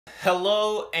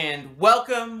Hello and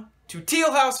welcome to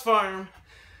Teal House Farm.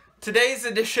 Today's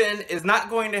edition is not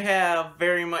going to have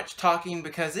very much talking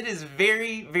because it is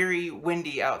very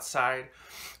windy outside.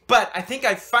 But I think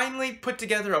I finally put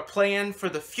together a plan for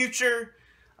the future,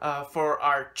 for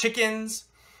our chickens,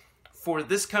 for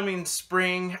this coming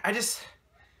spring. I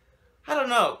don't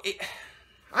know.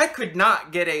 I could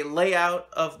not get a layout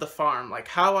of the farm, like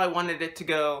how I wanted it to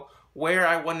go, where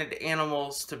I wanted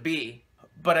animals to be.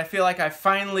 But I feel like I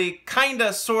finally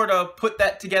kinda sorta put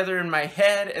that together in my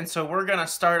head, and so we're gonna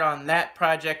start on that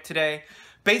project today.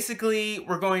 Basically,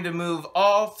 we're going to move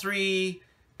all three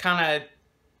kinda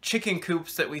chicken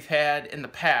coops that we've had in the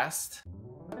past.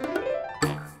 We're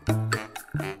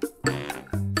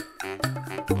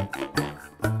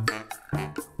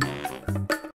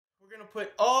gonna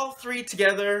put all three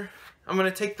together. I'm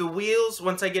gonna take the wheels,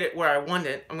 once I get it where I want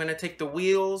it, I'm gonna take the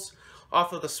wheels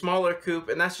off of the smaller coop,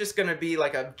 and that's just gonna be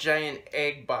like a giant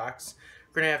egg box.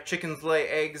 We're gonna have chickens lay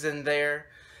eggs in there,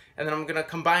 and then I'm gonna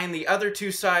combine the other two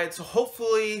sides, so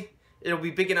hopefully it'll be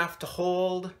big enough to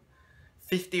hold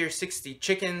 50 or 60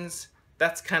 chickens.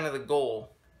 That's kind of the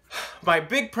goal. My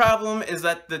big problem is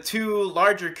that the two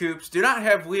larger coops do not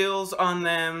have wheels on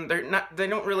them. They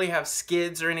don't really have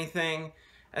skids or anything,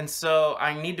 and so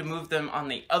I need to move them on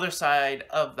the other side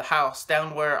of the house,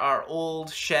 down where our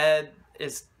old shed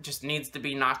just needs to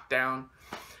be knocked down.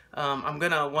 I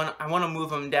want to move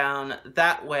them down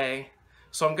that way,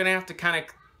 so I'm gonna have to kind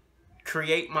of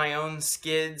create my own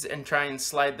skids and try and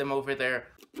slide them over there.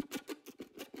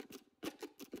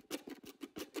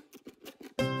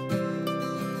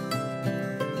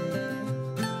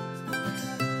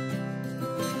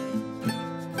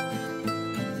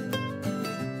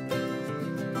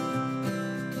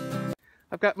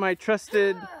 I've got my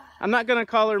trusted, I'm not gonna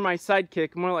call her my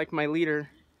sidekick, more like my leader.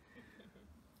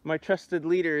 My trusted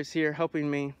leader is here helping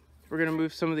me. We're gonna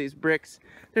move some of these bricks.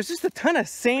 There's just a ton of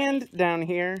sand down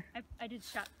here. I did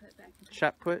shot put back.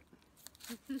 Shot put?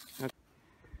 Okay.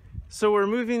 So we're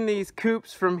moving these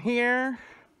coops from here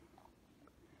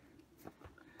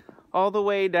all the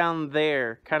way down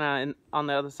there, kind of on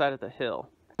the other side of the hill.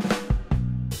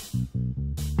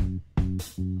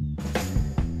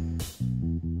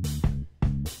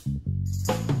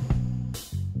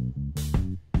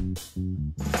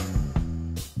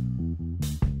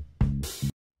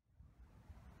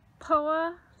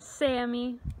 Poa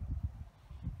Sammy.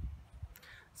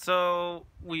 So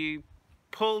we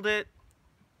pulled it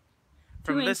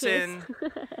from this end,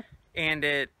 and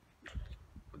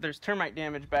there's termite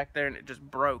damage back there, and it just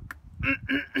broke.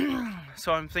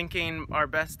 So I'm thinking our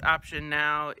best option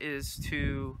now is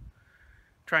to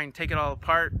try and take it all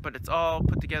apart, but it's all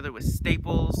put together with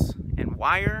staples and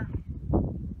wire.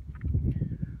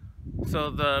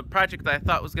 So the project that I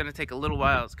thought was going to take a little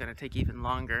while is going to take even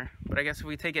longer. But I guess if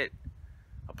we take it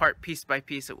apart piece by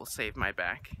piece, it will save my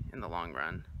back in the long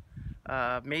run.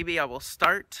 Maybe I will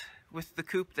start with the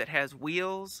coop that has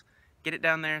wheels, get it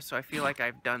down there so I feel like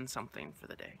I've done something for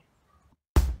the day.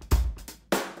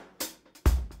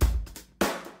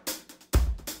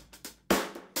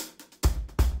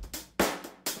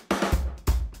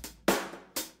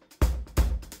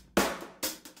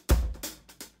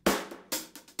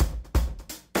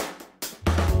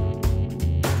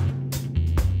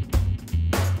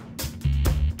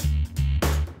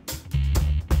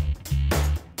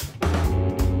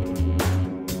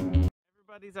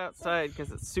 Everybody's outside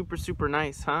because it's super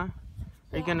nice, huh?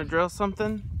 Are you gonna drill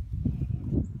something?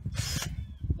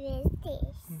 With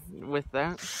this. With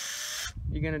that?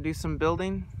 You gonna do some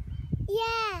building?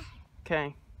 Yeah.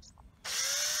 Okay.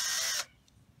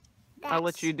 I'll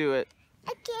let you do it.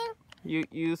 Okay.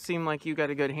 You seem like you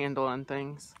got a good handle on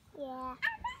things. Yeah.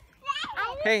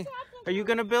 Hey, are you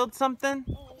gonna build something?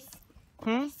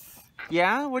 Hmm?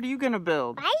 Yeah? What are you gonna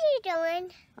build? What are you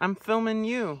doing? I'm filming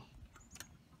you.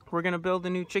 We're gonna build a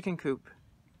new chicken coop.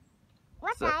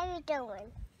 What are you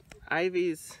doing?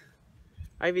 Ivy's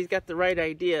got the right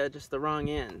idea, just the wrong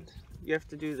end. You have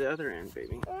to do the other end,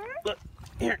 baby. Look,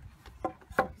 here.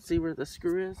 See where the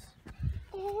screw is?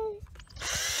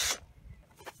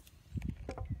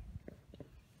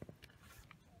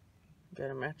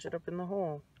 Gotta match it up in the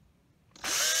hole.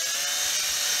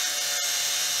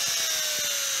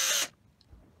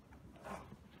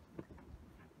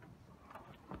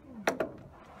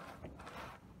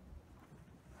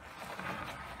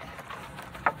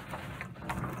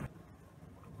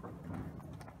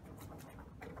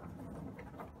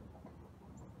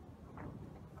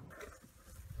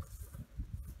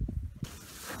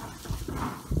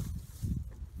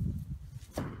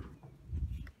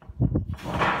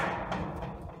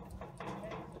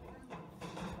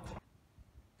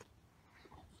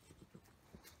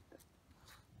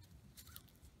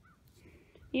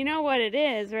 You know what it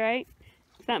is, right?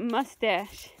 It's that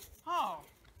mustache. Oh,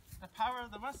 the power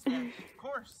of the mustache, of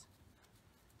course.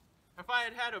 If I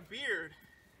had had a beard,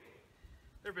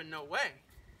 there'd been no way.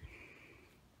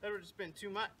 That would have just been too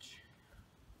much.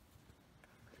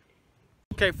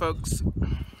 Okay, folks.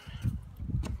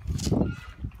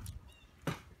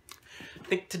 I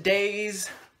think today's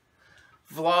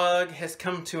vlog has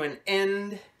come to an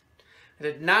end. I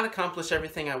did not accomplish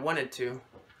everything I wanted to.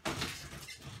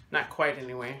 Not quite,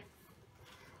 anyway.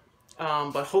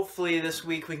 But hopefully this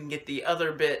week we can get the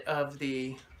other bit of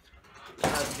the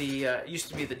used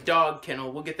to be the dog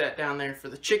kennel. We'll get that down there for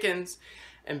the chickens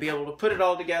and be able to put it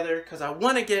all together, because I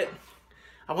want to get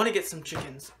some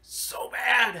chickens so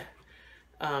bad.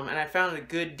 And I found a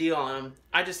good deal on them.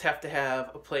 I just have to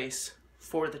have a place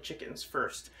for the chickens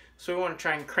first. So we want to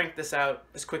try and crank this out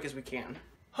as quick as we can.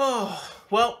 Oh,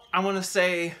 well, I want to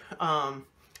say,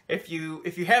 if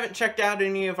you haven't checked out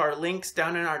any of our links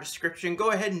down in our description,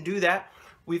 go ahead and do that.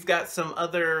 We've got some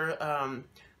other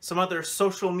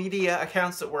social media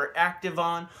accounts that we're active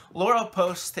on. Laura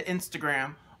posts to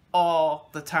Instagram all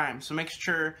the time, so make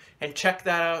sure and check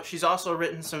that out. She's also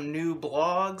written some new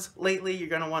blogs lately. You're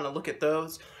going to want to look at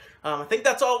those. I think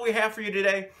that's all we have for you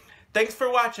today. Thanks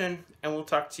for watching, and we'll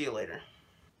talk to you later.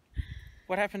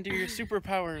 What happened to your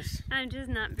superpowers? I'm just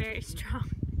not very strong.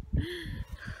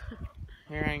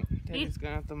 Here, Daddy's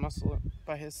gonna have to muscle it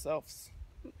by himself.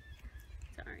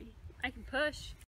 Sorry. I can push.